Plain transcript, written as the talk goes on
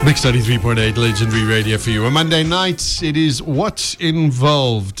Mix 93.8 Legendary Radio for you. On Monday nights, it is What's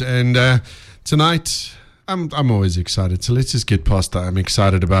Involved. And tonight, I'm always excited. So let's just get past that. I'm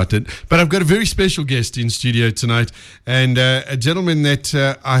excited about it. But I've got a very special guest in studio tonight. And a gentleman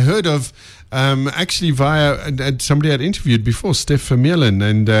that I heard of actually via somebody I'd interviewed before, Steph Vermeulen.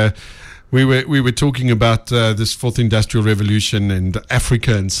 And we were talking about this fourth industrial revolution and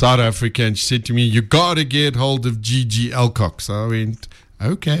Africa and South Africa. And she said to me, you got to get hold of G.G. Alcock. So I went,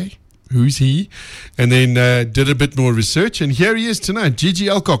 okay, who's he? And then did a bit more research, and here he is tonight. G.G.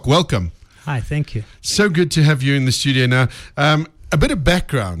 Alcock, welcome. Hi, thank you. So good to have you in the studio now. A bit of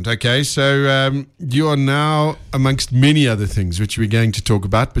background, okay? So you are now, amongst many other things, which we're going to talk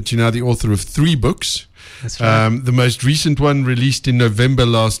about, but you're now the author of 3 books. That's right. The most recent one released in November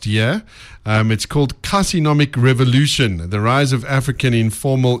last year. It's called Carcinomic Revolution, The Rise of African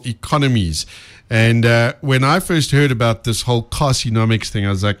Informal Economies. And when I first heard about this whole carcinomics thing, I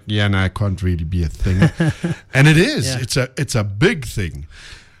was like, yeah, no, it can't really be a thing. And it is. Yeah. It's a big thing.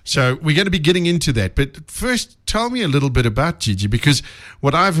 So we're going to be getting into that. But first, tell me a little bit about Gigi, because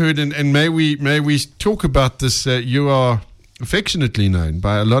what I've heard, and may we talk about this, you are affectionately known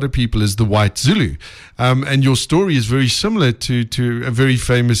by a lot of people as the White Zulu. And your story is very similar to a very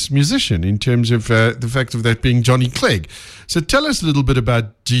famous musician in terms of the fact of that being Johnny Clegg. So tell us a little bit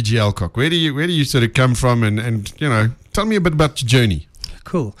about G.G. Alcock. Where do you sort of come from, and you know, tell me a bit about your journey.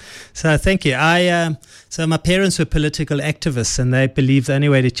 Cool. So thank you. So my parents were political activists, and they believed the only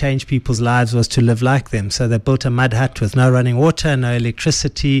way to change people's lives was to live like them. So they built a mud hut with no running water, no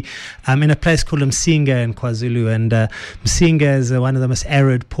electricity, in a place called Msinga in KwaZulu. And Msinga is one of the most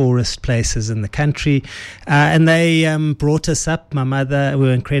arid, poorest places in the country. And they brought us up. My mother, we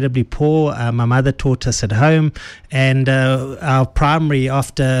were incredibly poor. My mother taught us at home. And our primary,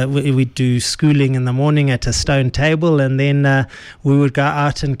 after we'd do schooling in the morning at a stone table, and then we would go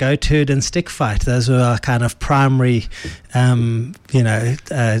out and goat herd and stick fight. Those were our kind of primary,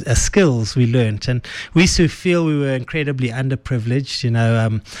 skills we learnt. And we used to feel we were incredibly underprivileged. You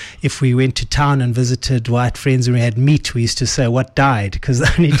know, if we went to town and visited white friends and we had meat, we used to say, what died? Because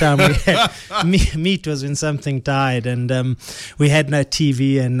the only time we had meat was when something died. And we had no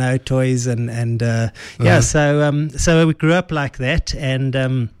TV and no toys. So we grew up like that.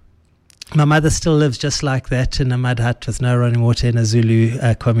 And my mother still lives just like that in a mud hut with no running water in a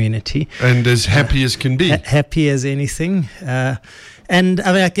Zulu community. And as happy as can be. Happy as anything. And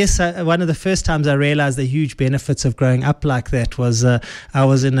I mean, I guess one of the first times I realized the huge benefits of growing up like that was I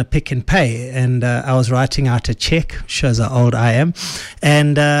was in a Pick and Pay, and I was writing out a check, shows how old I am.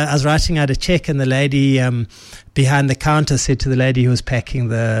 And I was writing out a check, and the lady behind the counter said to the lady who was packing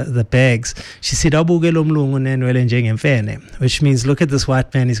the bags, she said, which means, look at this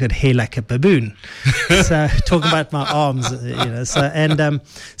white man, he's got hair like a baboon. So talk about my arms, you know. So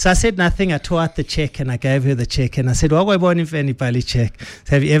I said nothing. I tore out the check and I gave her the check, and I said, check.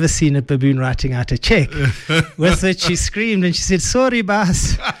 Have you ever seen a baboon writing out a check? With which she screamed and she said, sorry,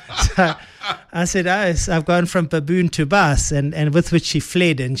 boss. So I said, I've gone from baboon to bus, and with which she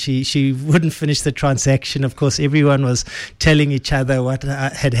fled, and she wouldn't finish the transaction. Of course, everyone was telling each other what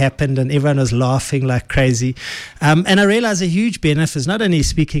had happened, and everyone was laughing like crazy. And I realized a huge benefit is not only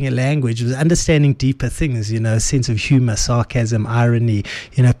speaking a language, it was understanding deeper things, you know, a sense of humor, sarcasm, irony,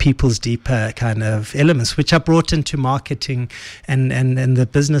 you know, people's deeper kind of elements, which I brought into marketing and the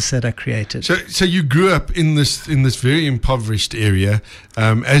business that I created. So you grew up in this very impoverished area.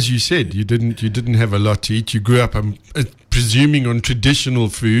 As you said, you didn't have a lot to eat. You grew up, I'm presuming, on traditional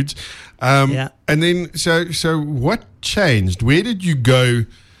foods. And then, so what changed? Where did you go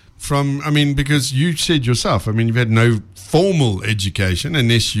from? I mean, because you said yourself, I mean, you've had no formal education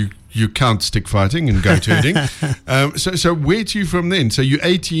unless you count stick fighting and goat herding. So where to from then? So you're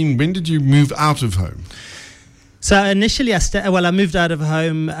 18. When did you move out of home? So initially, I moved out of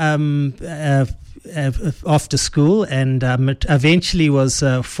home after school, and eventually we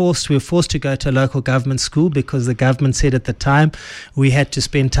were forced to go to a local government school because the government said at the time we had to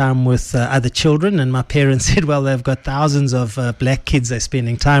spend time with other children, and my parents said, well, they've got thousands of black kids they're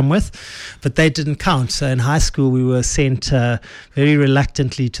spending time with, but they didn't count. So in high school we were sent very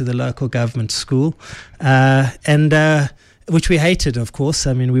reluctantly to the local government school, which we hated, of course.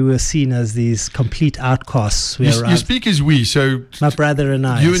 I mean, we were seen as these complete outcasts. You speak as we, so... My brother and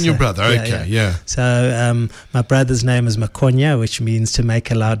I. You and your brother, okay, yeah. So my brother's name is Makonya, which means to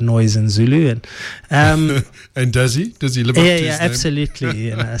make a loud noise in Zulu. And and does he? Does he live up to his name? Yeah, absolutely.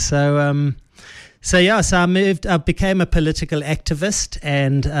 You know. So I became a political activist,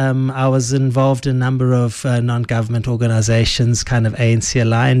 and I was involved in a number of non-government organizations, kind of ANC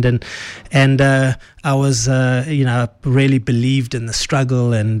aligned, and I was, really believed in the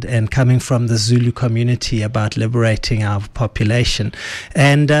struggle and coming from the Zulu community about liberating our population.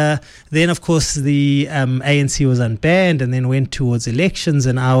 And then, of course, the ANC was unbanned and then went towards elections,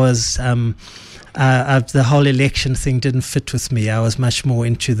 and I was... the whole election thing didn't fit with me. I was much more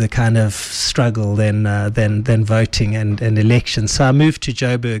into the kind of struggle than voting and elections. So I moved to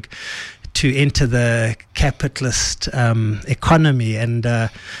Joburg to enter the capitalist economy. And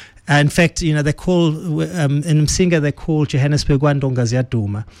in fact, they call in Msinga they call Johannesburg Wandonga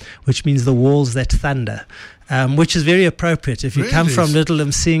Ziyaduma, which means the walls that thunder. Which is very appropriate. If you come from Little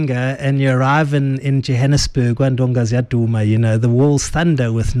Msinga and you arrive in Johannesburg, Wandonga Ziyaduma, the walls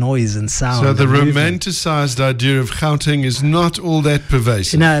thunder with noise and sound. So the romanticized idea of Gauteng is not all that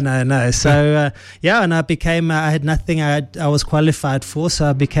pervasive. No. So, and I had nothing I was qualified for, so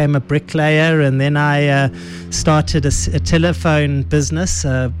I became a bricklayer, and then I started a telephone business,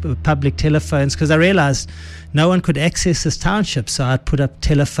 public telephones, because I realized no one could access this township, so I'd put up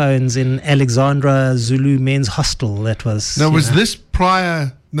telephones in Alexandra Zulu Men's Hostel. That was... Now, was this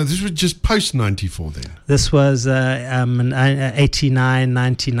prior... No, this was just post-94 then? This was in 89,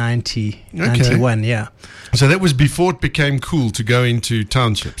 1990, 91, yeah. So that was before it became cool to go into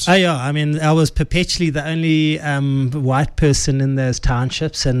townships? Oh, yeah. I mean, I was perpetually the only white person in those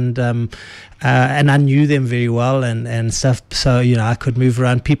townships, and I knew them very well and stuff. So, I could move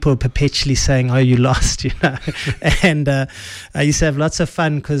around. People were perpetually saying, "Oh, you lost," And I used to have lots of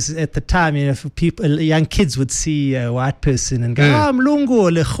fun because at the time, young kids would see a white person and go, "Oh,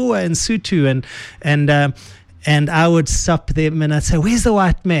 Mlungu, Lechua," and Sutu, and I would stop them and I'd say, "Where's the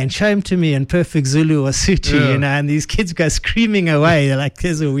white man? Show him to me in perfect Zulu or Sutu," and these kids go screaming away. They're like,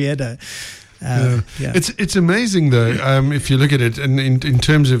 "There's a weirdo." It's amazing though, if you look at it, and in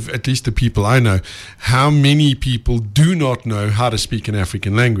terms of at least the people I know, how many people do not know how to speak an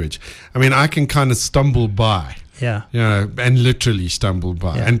African language. I mean, I can kind of stumble by. Yeah. And literally stumble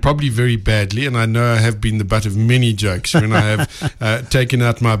by, and probably very badly. And I know I have been the butt of many jokes when I have taken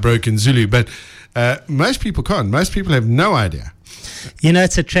out my broken Zulu. But most people can't. Most people have no idea.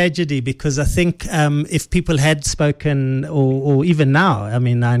 It's a tragedy because I think if people had spoken, or even now, I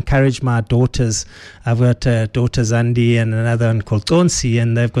mean, I encourage my daughters. I've got a daughter Zandi and another one called Tonsi,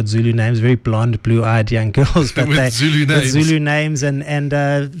 and they've got Zulu names, very blonde, blue-eyed young girls, but with Zulu names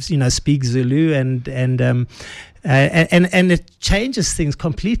and speak Zulu and it changes things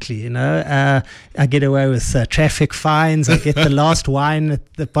completely. I get away with traffic fines. I get the last wine,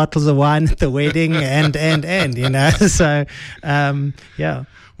 the bottles of wine at the wedding, and So, yeah.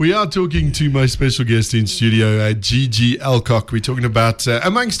 We are talking to my special guest in studio, Gigi Alcock. We're talking about,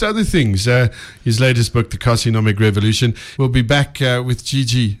 amongst other things, his latest book, The Carcinomic Revolution. We'll be back with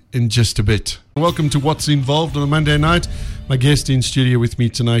Gigi in just a bit. Welcome to What's Involved on a Monday night. My guest in studio with me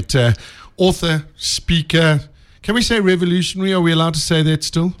tonight, author, speaker. Can we say revolutionary? Are we allowed to say that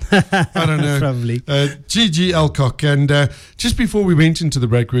still? I don't know. Probably. Gigi Alcock. And just before we went into the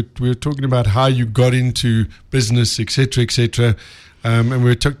break, we were talking about how you got into business, etc., etc. And we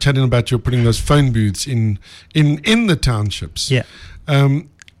were chatting about you putting those phone booths in the townships. Yeah.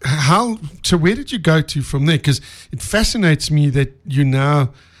 So where did you go to from there? Because it fascinates me that you're now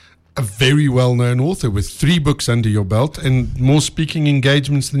a very well-known author with 3 books under your belt and more speaking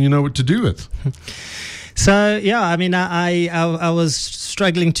engagements than you know what to do with. So, yeah, I mean, I was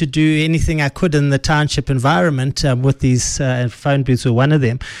struggling to do anything I could in the township environment with these phone booths were one of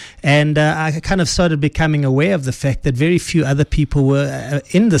them. And I kind of started becoming aware of the fact that very few other people were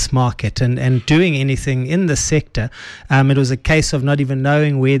in this market and doing anything in the sector. It was a case of not even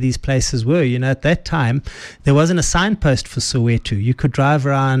knowing where these places were. At that time, there wasn't a signpost for Soweto. You could drive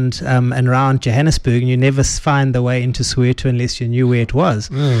around and around Johannesburg and you never find the way into Soweto unless you knew where it was.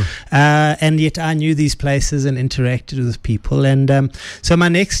 And yet I knew these places and interacted with people. And so my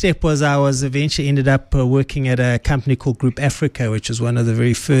next step was I eventually ended up working at a company called Group Africa, which was one of the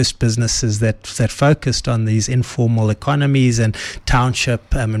very first businesses that focused on these informal economies and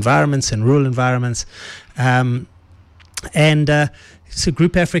township environments and rural environments. So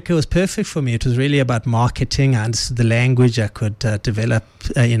Group Africa was perfect for me. It was really about marketing. I understood the language. I could develop,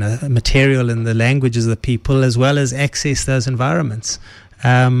 material in the languages of the people as well as access those environments.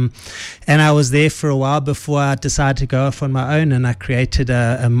 And I was there for a while before I decided to go off on my own, and I created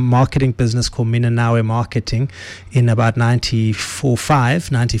a marketing business called Minanawe Marketing in about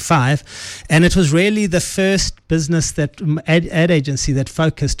 95. And it was really the first business that ad agency that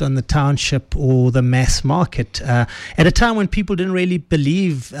focused on the township or the mass market at a time when people didn't really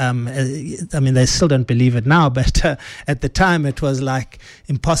believe. I mean, they still don't believe it now, but at the time it was like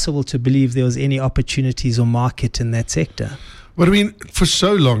impossible to believe there was any opportunities or market in that sector. Well, I mean, for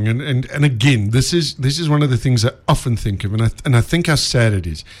so long, and again, this is one of the things I often think of, and I think how sad it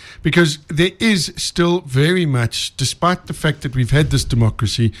is, because there is still very much, despite the fact that we've had this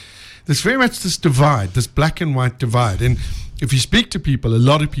democracy, there's very much this divide, this black and white divide. And if you speak to people, a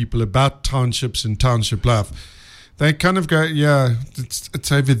lot of people, about townships and township life, they kind of go, yeah,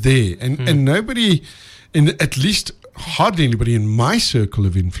 it's over there. And nobody, at least hardly anybody in my circle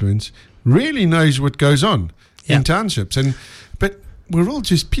of influence, really knows what goes on in townships. But we're all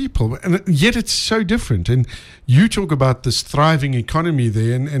just people, and yet it's so different. And you talk about this thriving economy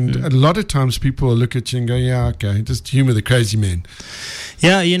there, and a lot of times people will look at you and go, yeah, okay, just humor the crazy man.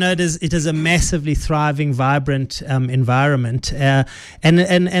 Yeah, you know, it is a massively thriving, vibrant environment.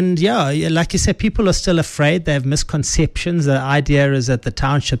 And yeah, like you said, people are still afraid. They have misconceptions. The idea is that the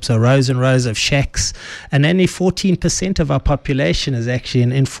townships are rows and rows of shacks, and only 14% of our population is actually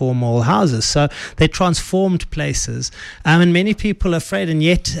in informal houses. So they're transformed places. And many people are afraid, and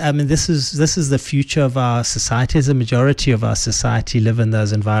yet, I mean, this is the future of our society. As a majority of our society live in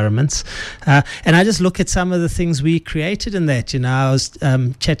those environments. And I just look at some of the things we created in that. You know, I was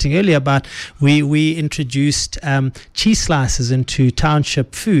chatting earlier about we introduced cheese slices into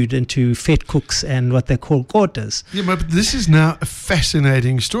township food, into Vetkooks and what they call gordas. Yeah, but this is now a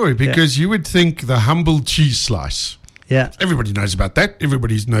fascinating story, because you would think the humble cheese slice. Yeah. Everybody knows about that.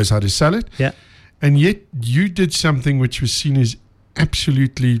 Everybody knows how to sell it. Yeah. And yet you did something which was seen as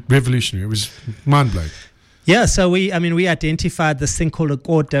absolutely revolutionary. It was mind-blowing. Yeah, so we identified this thing called a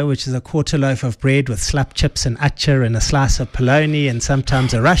gorda, which is a quarter loaf of bread with slap chips and atchar and a slice of polony and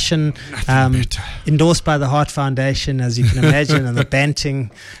sometimes a Russian, endorsed by the Heart Foundation, as you can imagine, and the Banting.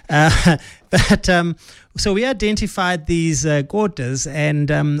 So we identified these gordas, and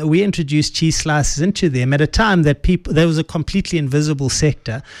we introduced cheese slices into them at a time that there was a completely invisible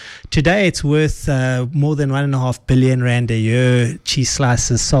sector. Today it's worth more than 1.5 billion rand a year, cheese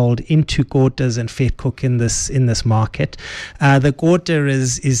slices sold into gordas and Vetkoek in this market. The gorda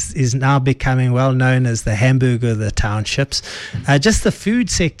is now becoming well known as the hamburger of the townships. Just the food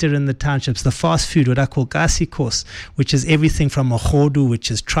sector in the townships, the fast food, what I call gasi kos, which is everything from mogodu, which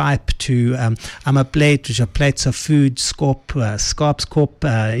is tripe, to amaplate, which are plates of food, skarpskop,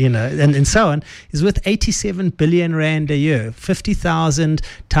 and so on, is worth 87 billion rand a year. 50,000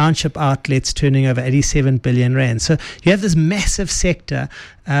 township outlets turning over 87 billion rand. So you have this massive sector.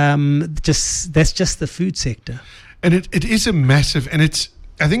 That's just the food sector. And it is a massive, and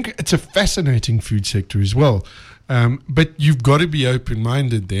I think it's a fascinating food sector as well. But you've got to be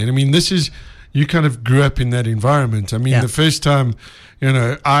open-minded there. And I mean, you kind of grew up in that environment. I mean, the first time,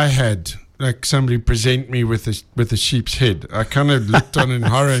 I had like somebody present me with a sheep's head, I kind of looked on in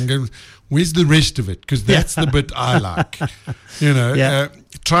horror and go, where's the rest of it? Because that's the bit I like.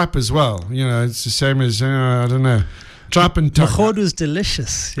 Tripe as well. It's the same as, I don't know, tripe and tongue. Mogodu is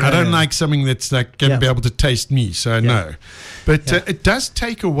delicious. I don't like something that's like going to be able to taste me, so no. But it does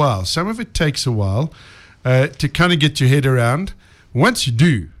take a while. Some of it takes a while to kind of get your head around. Once you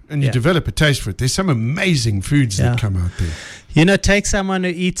do, and you develop a taste for it, there's some amazing foods that come out there. Take someone who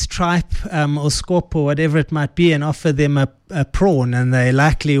eats tripe or skop or whatever it might be, and offer them a prawn, and they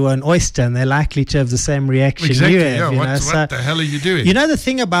likely, or an oyster, and they're likely to have the same reaction exactly, you have. What the hell are you doing? The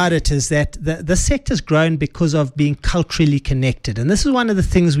thing about it is that the sector's grown because of being culturally connected. And this is one of the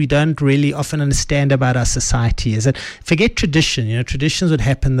things we don't really often understand about our society, is that, forget tradition, traditions would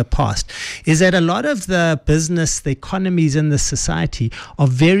happen in the past, is that a lot of the business, the economies in the society are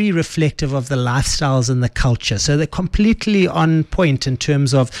very reflective of the lifestyles and the culture. So they're completely on point in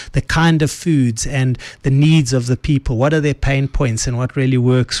terms of the kind of foods and the needs of the people. What are their pain points and what really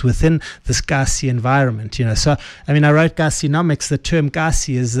works within this Gasi environment? So I wrote Gasinomics. The term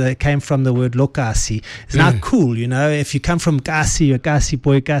Gasi came from the word Lokasi. It's now cool. If you come from Gasi, you're a Gasi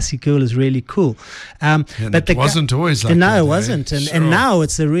boy, Gasi girl is really cool. But it wasn't always like that. No, it wasn't. And now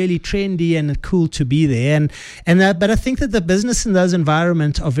it's a really trendy and cool to be there. But I think that the business in those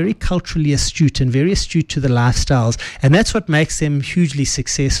environments are very culturally astute and very astute to the lifestyles, and that's what makes them hugely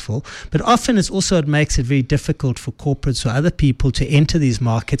successful, but often it makes it very difficult for corporates or other people to enter these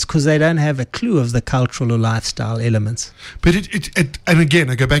markets because they don't have a clue of the cultural or lifestyle elements. But and again,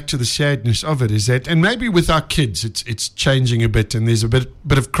 I go back to the sadness of it, is that, and maybe with our kids, it's changing a bit, and there's a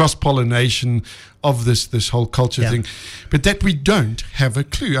bit of cross-pollination of this whole culture thing, but that we don't have a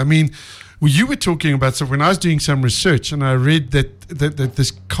clue. I mean, you were talking about, so when I was doing some research and I read that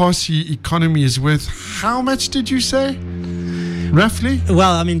this Kasi economy is worth, how much did you say? Roughly?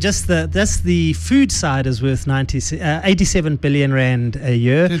 Well, I mean, just the food side is worth 87 billion rand a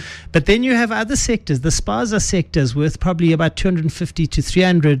year. But then you have other sectors. The spaza sector is worth probably about 250 to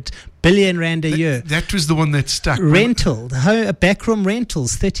 300 billion rand a year. That was the one that stuck. Rental, backroom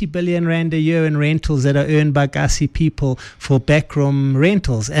rentals, 30 billion rand a year in rentals that are earned by Kasi people for backroom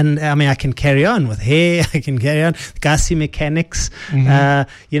rentals. And I mean, I can carry on with hair, I can carry on, Kasi mechanics, and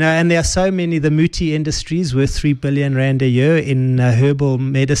there are so many, the Muti industries worth 3 billion rand a year in herbal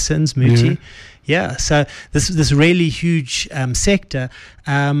medicines, Muti. Yeah, so this really huge sector,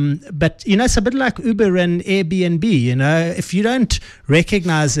 but it's a bit like Uber and Airbnb. If you don't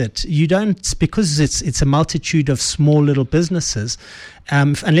recognize it, because it's a multitude of small little businesses.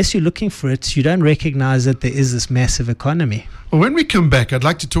 Unless you're looking for it, you don't recognize that there is this massive economy. Well, when we come back, I'd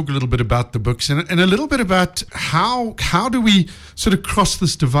like to talk a little bit about the books and a little bit about how do we sort of cross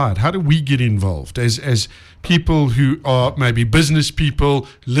this divide? How do we get involved as people who are maybe business people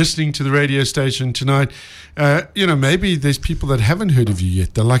listening to the radio station tonight? Maybe there's people that haven't heard of you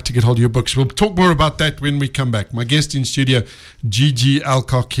yet. They'd like to get hold of your books. We'll talk more about that when we come back. My guest in studio, G.G.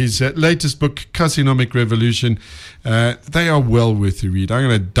 Alcock, his latest book, Kasinomic Revolution. They are well worth a read. I'm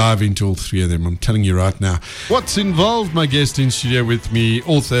going to dive into all three of them. I'm telling you right now. What's involved? My guest in studio with me,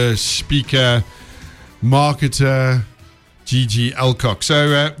 author, speaker, marketer, G.G. Alcock.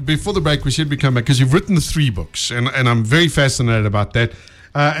 So before the break, we said we come back because you've written the 3 books, and I'm very fascinated about that.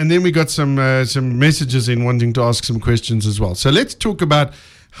 And then we got some messages in wanting to ask some questions as well. So let's talk about,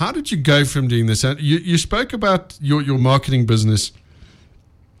 how did you go from doing this? You spoke about your marketing business,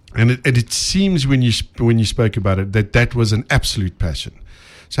 and it seems when you spoke about it that was an absolute passion.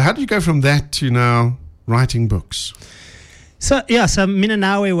 So how did you go from that to now writing books? So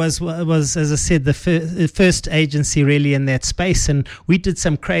Minanawe was, as I said, the first agency really in that space, and we did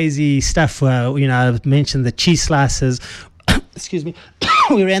some crazy stuff. I mentioned the cheese slices. Excuse me.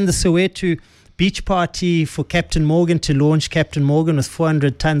 We ran the Soweto beach party for Captain Morgan to launch Captain Morgan with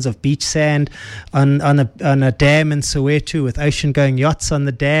 400 tons of beach sand on a dam in Soweto with ocean-going yachts on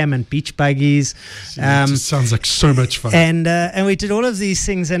the dam and beach buggies. It just sounds like so much fun. And we did all of these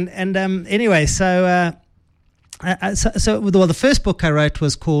things. Anyway, so the first book I wrote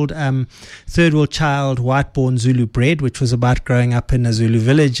was called Third World Child, White Born Zulu Bred, which was about growing up in a Zulu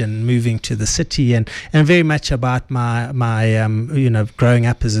village and moving to the city, and very much about my growing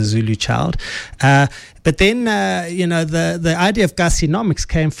up as a Zulu child. But then, the idea of Kasinomics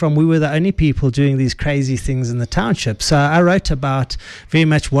came from, we were the only people doing these crazy things in the township. So I wrote about very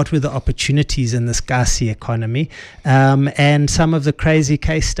much what were the opportunities in this Kasi economy, and some of the crazy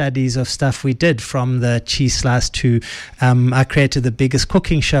case studies of stuff we did, from the cheese slice to, I created the biggest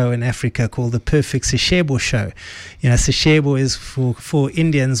cooking show in Africa called the Perfect Seshebo Show. Seshebo is for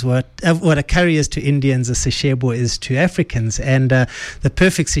Indians what a curry is to Indians, a Seshebo is to Africans. And the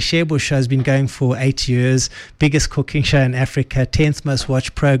Perfect Seshebo Show has been going for 8 years, biggest cooking show in Africa, 10th most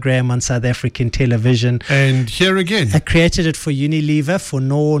watched program on South African television. And here again, I created it for Unilever, for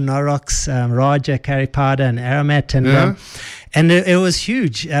Norox, Raja, Curry Powder, and Aromat, and it was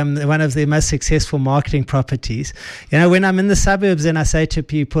huge. One of their most successful marketing properties. When I'm in the suburbs and I say to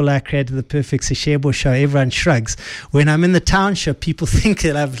people I created the Perfect Seshebo Show, everyone shrugs. When I'm in the township, people think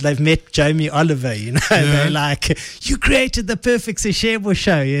that they've met Jamie Oliver. They're like, you created the Perfect Seshebo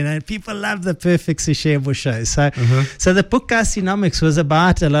Show. People love the Perfect Seshebo Show. So the book Kasinomics was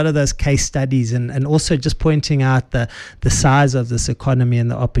about a lot of those case studies and also just pointing out the size of this economy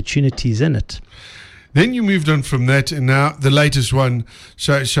and the opportunities in it. Then you moved on from that, and now the latest one.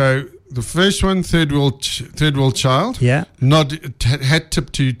 So the first one, Third World Child. Yeah. Hat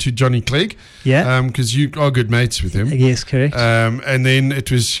tip to Johnny Clegg. Yeah. Because you are good mates with him. Yes, correct. And then it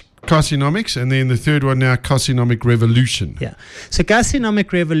was Kasinomics, and then the third one now, Kasinomic Revolution. Yeah. So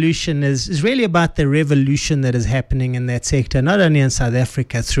Kasinomic Revolution is really about the revolution that is happening in that sector, not only in South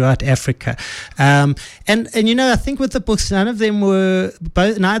Africa, throughout Africa. And I think with the books, neither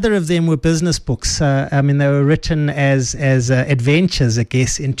of them were business books. They were written as adventures, I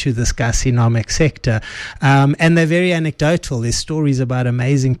guess, into this Kasinomic sector. And they're very anecdotal. There's stories about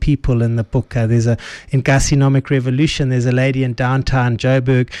amazing people in the book. In Kasinomic Revolution, there's a lady in downtown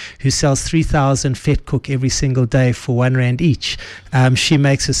Joburg who sells 3,000 Vetkoek every single day for R1 each. She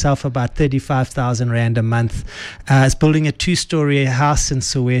makes herself about 35,000 Rand a month. Is building a 2-story house in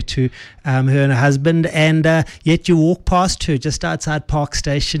Soweto, her and her husband, and yet you walk past her just outside Park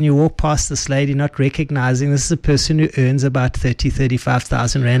Station. You walk past this lady, not recognizing this is a person who earns about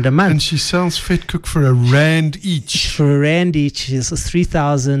 35,000 Rand a month. And she sells Vetkoek for R1 each. For R1 each, she sells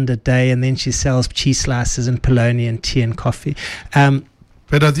 3,000 a day, and then she sells cheese slices and polony and tea and coffee. But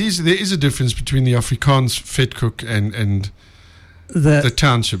there is a difference between the Afrikaans Vetkoek and the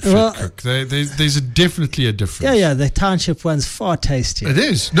township Vetkoek. There's definitely a difference. Yeah, the township one's far tastier. It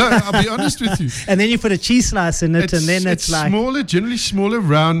is. No, I'll be honest with you. And then you put a cheese slice in it, and then it's like smaller, generally smaller,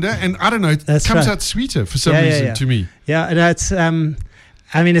 rounder, and I don't know, it comes out sweeter for some reason to me. Yeah, and it's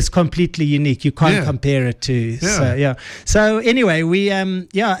it's completely unique. You can't compare it to. So anyway, we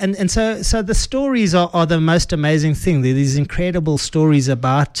and so the stories are the most amazing thing. There are these incredible stories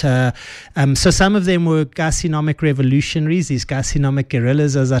about. So some of them were gastronomic revolutionaries, these gastronomic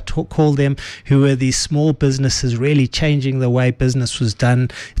guerrillas, as I call them, who were these small businesses really changing the way business was done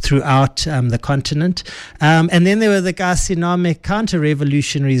throughout the continent. And then there were the gastronomic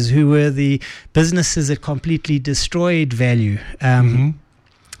counter-revolutionaries, who were the businesses that completely destroyed value.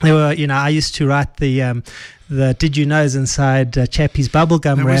 They were, I used to write the did you knows inside Chappie's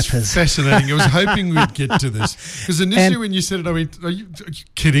bubblegum wrappers. That was fascinating. I was hoping we'd get to this. Because initially when you said it, I went, are you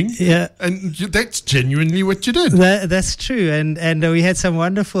kidding? Yeah. And that's genuinely what you did. That's true. And we had some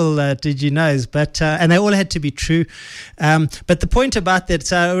wonderful did you knows, but and they all had to be true. But the point about that,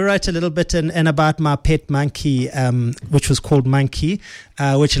 so I wrote a little bit and about my pet monkey, which was called Monkey,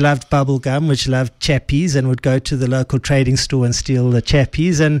 which loved bubblegum, which loved Chappies, and would go to the local trading store and steal the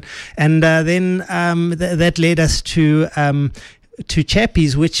Chappies. And then that led us to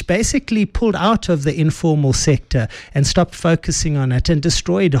Chappies, which basically pulled out of the informal sector and stopped focusing on it and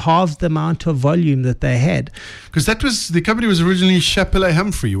destroyed half the amount of volume that they had. Because the company was originally Chapelet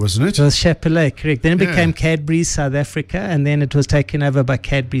Humphrey, wasn't it? It was Chapelet, correct. Then it became Cadbury's South Africa, and then it was taken over by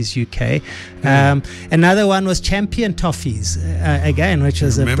Cadbury's UK. Another one was Champion Toffees, again, which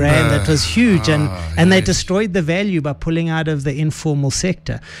was a brand that was huge, and they destroyed the value by pulling out of the informal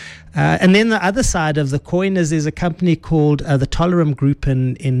sector. And then the other side of the coin is there's a company called the Toleram Group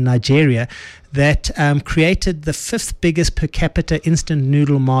in Nigeria that created the 5th biggest per capita instant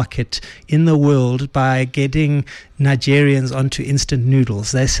noodle market in the world by getting Nigerians onto instant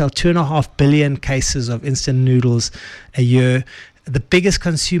noodles. They sell 2.5 billion cases of instant noodles a year. The biggest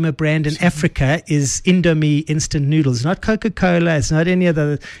consumer brand in Africa is Indomie instant noodles, not Coca-Cola, it's not any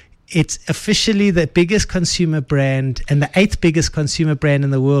other. It's officially the biggest consumer brand and the 8th biggest consumer brand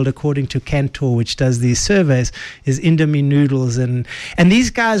in the world, according to Kantar, which does these surveys, is Indomie noodles. And these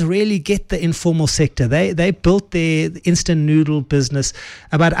guys really get the informal sector. They built their instant noodle business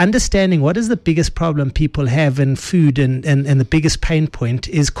about understanding what is the biggest problem people have in food, and the biggest pain point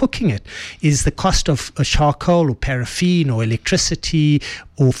is cooking it, is the cost of charcoal or paraffin or electricity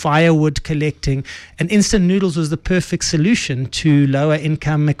or firewood collecting. And instant noodles was the perfect solution to lower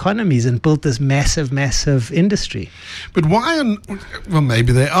income economies and built this massive industry. But why? Well,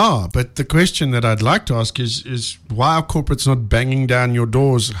 maybe they are. But the question that I'd like to ask is why are corporates not banging down your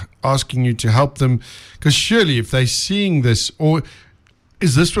doors, asking you to help them? Because surely if they're seeing this, or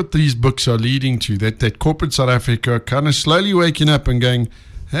is this what these books are leading to, that corporate South Africa are kind of slowly waking up and going,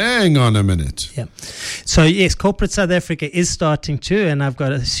 hang on a minute. Yeah. So, yes, corporate South Africa is starting to, and I've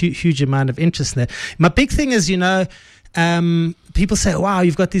got a huge amount of interest in that. My big thing is, people say, wow,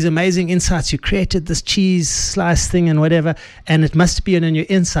 you've got these amazing insights. You created this cheese slice thing and whatever, and it must be in your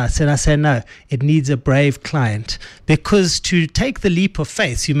insights. And I say, no, it needs a brave client. Because to take the leap of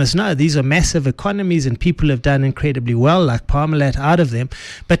faith, you must know these are massive economies and people have done incredibly well, like Parmalat, out of them.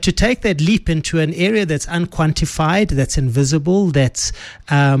 But to take that leap into an area that's unquantified, that's invisible, that's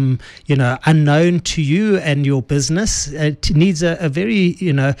unknown to you and your business, it needs a very,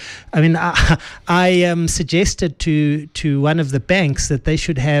 I suggested to one of the banks that they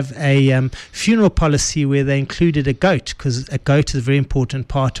should have a funeral policy where they included a goat, because a goat is a very important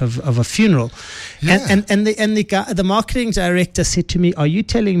part of a funeral. Yeah. And the marketing director said to me, are you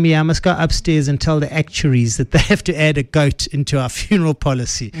telling me I must go upstairs and tell the actuaries that they have to add a goat into our funeral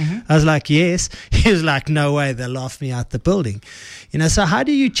policy? Mm-hmm. I was like, yes. He was like, no way, they'll laugh me out the building. So how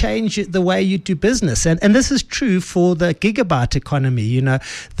do you change the way you do business? And this is true for the gigabyte economy.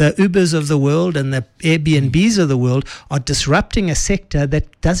 The Ubers of the world and the Airbnbs of the world are disrupting a sector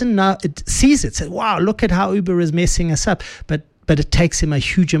that doesn't know, it sees it, says, wow, look at how Uber is messing us up. But but it takes them a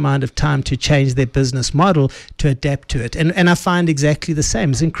huge amount of time to change their business model to adapt to it. And I find exactly the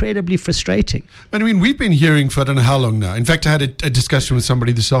same. It's incredibly frustrating. But I mean, we've been hearing for I don't know how long now. In fact, I had a discussion with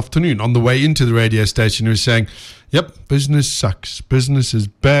somebody this afternoon on the way into the radio station who was saying, yep, business sucks. Business is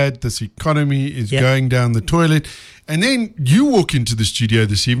bad. This economy is going down the toilet. And then you walk into the studio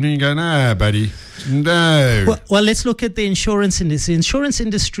this evening and go, nah, buddy, no. Well, let's look at the insurance industry. The insurance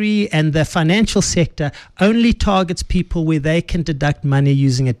industry and the financial sector only targets people where they can deduct money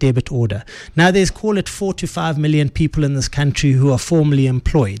using a debit order. Now, there's, call it 4 to 5 million people in this country who are formally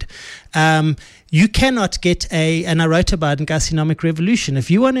employed. You cannot get and I wrote about in Gastronomic Revolution, if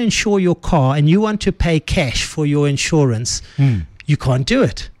you want to insure your car and you want to pay cash for your insurance, you can't do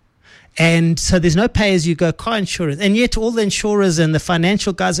it. And so there's no pay-as-you-go car insurance. And yet all the insurers and the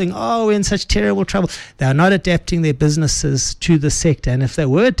financial guys are saying, oh, we're in such terrible trouble. They are not adapting their businesses to the sector. And if they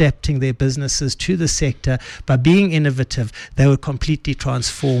were adapting their businesses to the sector by being innovative, they would completely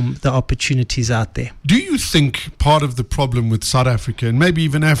transform the opportunities out there. Do you think part of the problem with South Africa and maybe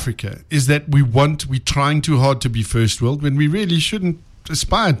even Africa is that we're trying too hard to be first world when we really shouldn't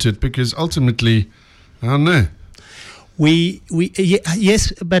aspire to it? Because ultimately, I don't know.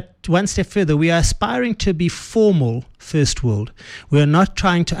 Yes, but one step further, we are aspiring to be formal first world. We are not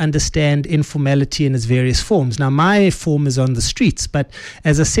trying to understand informality in its various forms. Now, my form is on the streets, but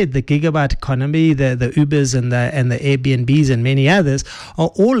as I said, the gigabyte economy, the Ubers and the Airbnbs and many others are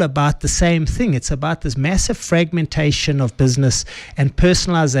all about the same thing. It's about this massive fragmentation of business and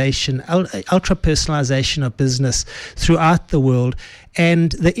personalization, ultra personalization of business throughout the world.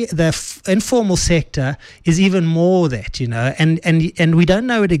 And the informal sector is even more that, and we don't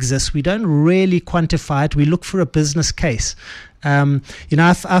know it exists. We don't really quantify it. We look for a business case.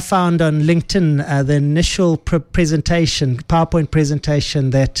 I found on LinkedIn the initial PowerPoint presentation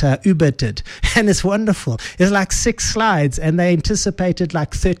that Uber did, and it's wonderful. It's like 6 slides, and they anticipated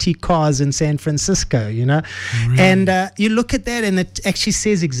like 30 cars in San Francisco, Really? And you look at that, and it actually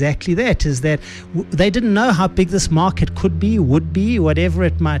says exactly that, is that they didn't know how big this market could be, would be, whatever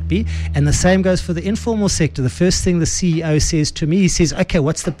it might be. And the same goes for the informal sector. The first thing the CEO says to me, he says, okay,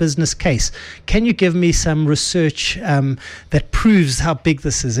 what's the business case? Can you give me some research that proves how big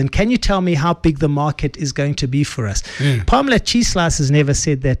this is, and can you tell me how big the market is going to be for us? Parmalat Cheese Slices never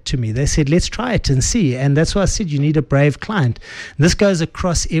said that to me. They said, let's try it and see. And that's why I said you need a brave client. This goes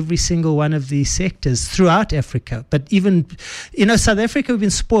across every single one of these sectors throughout Africa. But even South Africa, we've been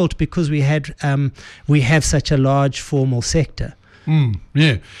spoiled because we have such a large formal sector.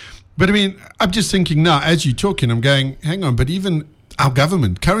 But I mean, I'm just thinking now as you're talking, I'm going, hang on, but even our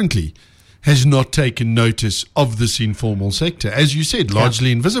government currently has not taken notice of this informal sector, as you said,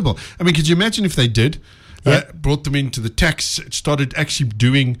 largely invisible. I mean, could you imagine if they did, brought them into the tax, started actually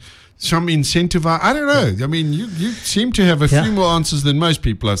doing some incentive? I don't know. I mean, you seem to have a few more answers than most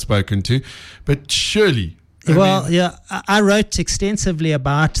people I've spoken to, but surely. I wrote extensively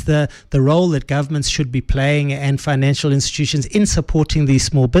about the role that governments should be playing and financial institutions in supporting these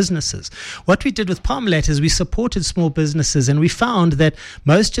small businesses. What we did with Parmalat is we supported small businesses, and we found that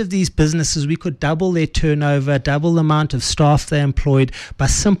most of these businesses, we could double their turnover, double the amount of staff they employed by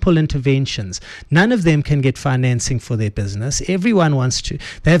simple interventions. None of them can get financing for their business. Everyone wants to.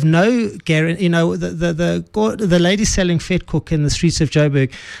 They have no guarantee. The lady selling Vetkoek in the streets of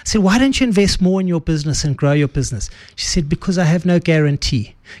Joburg said, why don't you invest more in your business and grow your business? She said, because I have no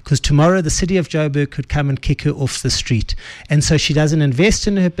guarantee. Because tomorrow the city of Joburg could come and kick her off the street. And so she doesn't invest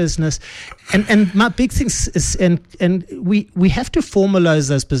in her business. And my big thing is, and we have to formalize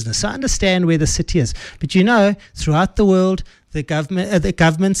those businesses. I understand where the city is. But throughout the world, the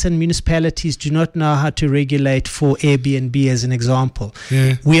governments and municipalities do not know how to regulate for Airbnb, as an example.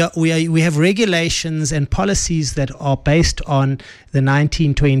 We have regulations and policies that are based on the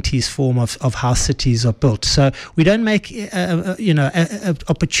 1920s form of how cities are built. So we don't make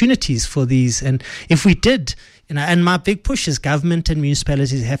opportunities for these. And if we did, and my big push is government and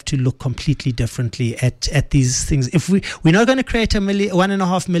municipalities have to look completely differently at these things. If we're not going to create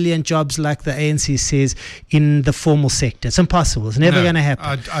 1.5 million jobs like the ANC says in the formal sector, it's impossible. It's never going to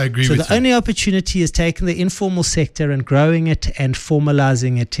happen. I agree with you. So the only opportunity is taking the informal sector and growing it and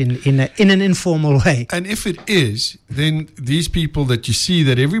formalizing it in an informal way. And if it is, then these people that you see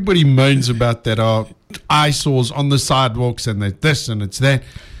that everybody moans about that are eyesores on the sidewalks and that this and it's that,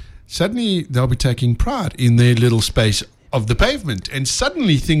 suddenly they'll be taking pride in their little space of the pavement, and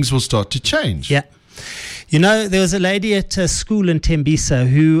suddenly things will start to change. Yeah. There was a lady at a school in Tembisa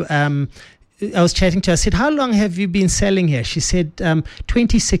who I was chatting to her. I said, how long have you been selling here? She said,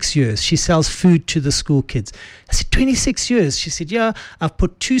 26 years. She sells food to the school kids. I said, 26 years? She said, yeah, I've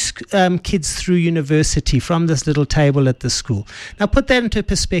put 2 kids through university from this little table at the school. Now, put that into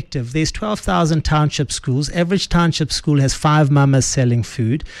perspective. There's 12,000 township schools. Average township school has 5 mamas selling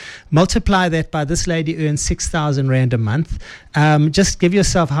food. Multiply that by this lady earns 6,000 Rand a month. Just give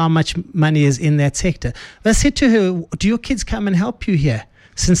yourself how much money is in that sector. But I said to her, do your kids come and help you here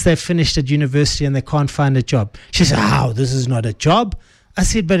since they've finished at university and they can't find a job? She said, this is not a job. I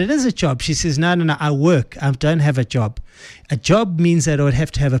said, but it is a job. She says, no, I work. I don't have a job. A job means that I would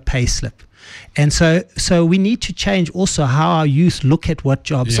have to have a pay slip. And so we need to change also how our youth look at what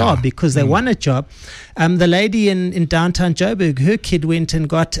jobs are, because they want a job. The lady in downtown Joburg, her kid went and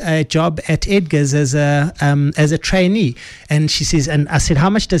got a job at Edgar's as a trainee. And she says, and I said, how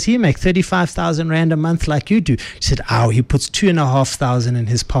much does he make? 35,000 Rand a month like you do. She said, he puts 2,500 in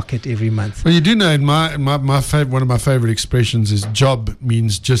his pocket every month. Well, you do know, in my one of my favorite expressions is job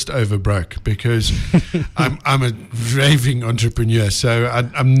means just over broke, because I'm a raving entrepreneur, so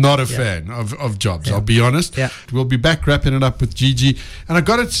I'm not a fan of jobs, I'll be honest. We'll be back wrapping it up with Gigi. And I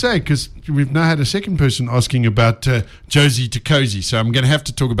got to say, because we've now had a second person asking about Josie to Cozy, so I'm going to have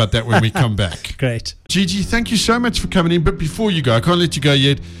to talk about that when we come back. Great. Gigi, thank you so much for coming in. But before you go, I can't let you go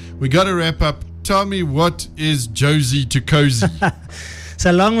yet. We got to wrap up. Tell me, what is Josie to Cozy? So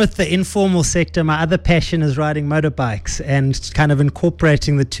along with the informal sector, my other passion is riding motorbikes, and kind of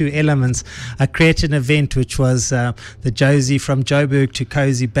incorporating the two elements. I created an event which was the Josie from Joburg to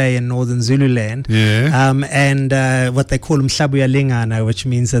Cozy Bay in northern Zululand. And what they call Mhlabuya Lingana, which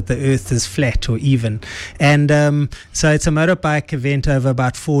means that the earth is flat or even. And so it's a motorbike event over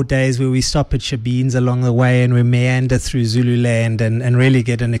about 4 days, where we stop at Shabines along the way and we meander through Zululand and really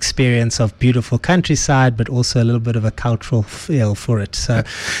get an experience of beautiful countryside, but also a little bit of a cultural feel for it. So,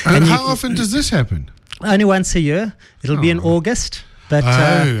 and how often does this happen? Only once a year. It'll be in August. But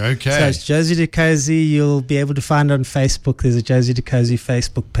okay. So it's Josie to Cozy. You'll be able to find it on Facebook. There's a Josie to Cozy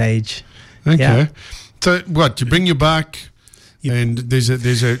Facebook page. Okay. Yeah. So what? You bring your bike, and there's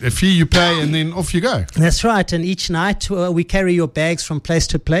a fee you pay, and then off you go. That's right. And each night we carry your bags from place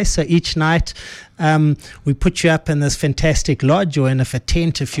to place. So each night we put you up in this fantastic lodge, or in a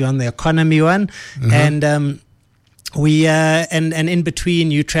tent if you're on the economy one, and we and in between,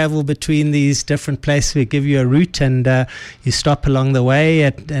 you travel between these different places. We give you a route, and you stop along the way.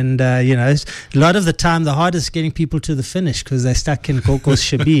 And you know, a lot of the time, the hardest is getting people to the finish, because they're stuck in Gokos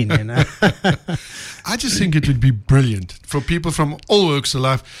Shabine. You know, I just think it would be brilliant for people from all walks of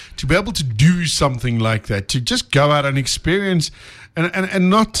life to be able to do something like that, to just go out and experience. And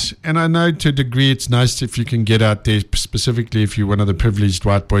not, and I know to a degree it's nice if you can get out there, specifically if you're one of the privileged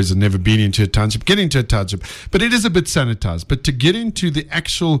white boys that never been into a township, get into a township. But it is a bit sanitized. But to get into the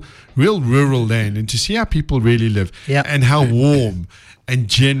actual real rural land and to see how people really live, and how warm and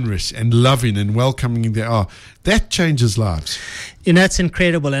generous and loving and welcoming they are, that changes lives. You know, it's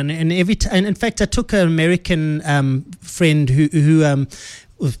incredible. And every and in fact, I took an American friend who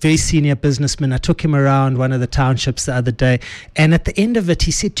was a very senior businessman. I took him around one of the townships the other day, and at the end of it,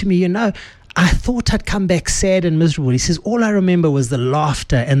 he said to me, you know, I thought I'd come back sad and miserable. He says, all I remember was the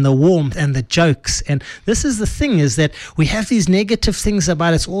laughter and the warmth and the jokes. And this is the thing, is that we have these negative things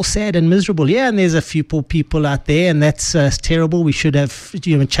about it's all sad and miserable. Yeah, and there's a few poor people out there, and that's terrible. We should have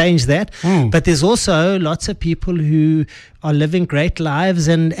changed that. But there's also lots of people who are living great lives,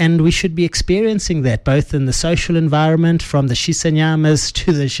 and we should be experiencing that, both in the social environment, from the Shisanyamas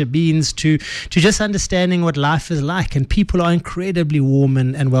to the Shabines, to just understanding what life is like. And people are incredibly warm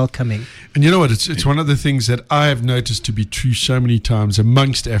and welcoming. And you know what? It's one of the things that I have noticed to be true so many times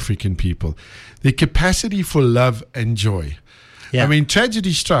amongst African people, their capacity for love and joy. I mean,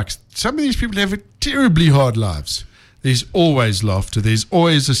 tragedy strikes. Some of these people have terribly hard lives. There's always laughter. There's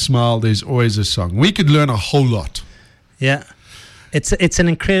always a smile. There's always a song. We could learn a whole lot. Yeah. It's an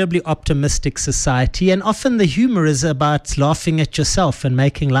incredibly optimistic society, and often the humor is about laughing at yourself and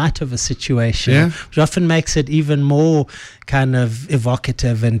making light of a situation, which often makes it even more kind of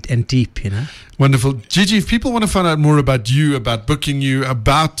evocative and deep, you know. Wonderful. Gigi, if people want to find out more about you, about booking you,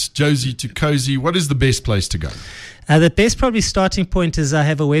 about Josie to Cozy, what is the best place to go? The best probably starting point is I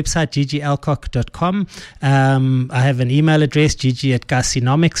have a website, gigialcock.com. I have an email address,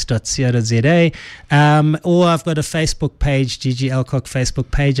 gigi@kasinomics.co.za. Or I've got a Facebook page, Gigi Alcock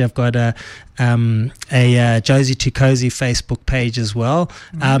Facebook page. I've got a Josie to Cozy Facebook page as well.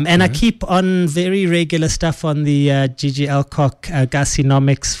 And I keep on very regular stuff on the Gigi Alcock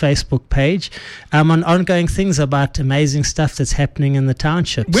Gasinomics Facebook page on ongoing things about amazing stuff that's happening in the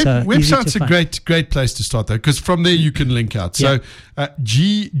township. Website's a great place to start, though, because from there you can link out. So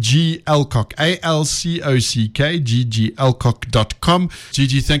Gigi Alcock, ALCOCK, GGAlcock.com.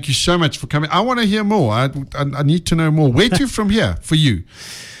 Gigi, thank you so much for coming. I want to hear more. I need to know more. Where to from here for you?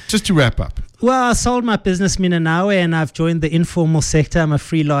 Just to wrap up. Well, I sold my business Minanawe and I've joined the informal sector. I'm a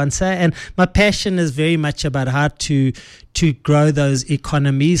freelancer, and my passion is very much about how to grow those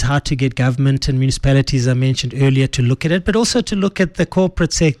economies, how to get government and municipalities, I mentioned earlier, to look at it, but also to look at the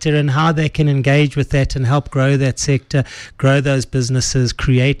corporate sector and how they can engage with that and help grow that sector, grow those businesses,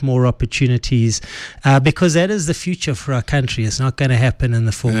 create more opportunities, because that is the future for our country. It's not going to happen in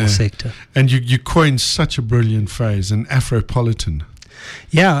the formal sector. And you coined such a brilliant phrase, an Afropolitan.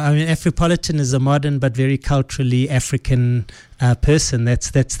 Yeah, I mean, Afropolitan is a modern but very culturally African person. That's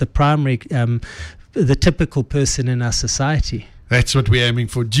the primary, the typical person in our society. That's what we're aiming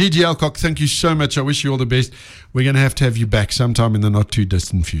for. Gigi Alcock, thank you so much. I wish you all the best. We're going to have you back sometime in the not too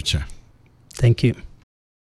distant future. Thank you.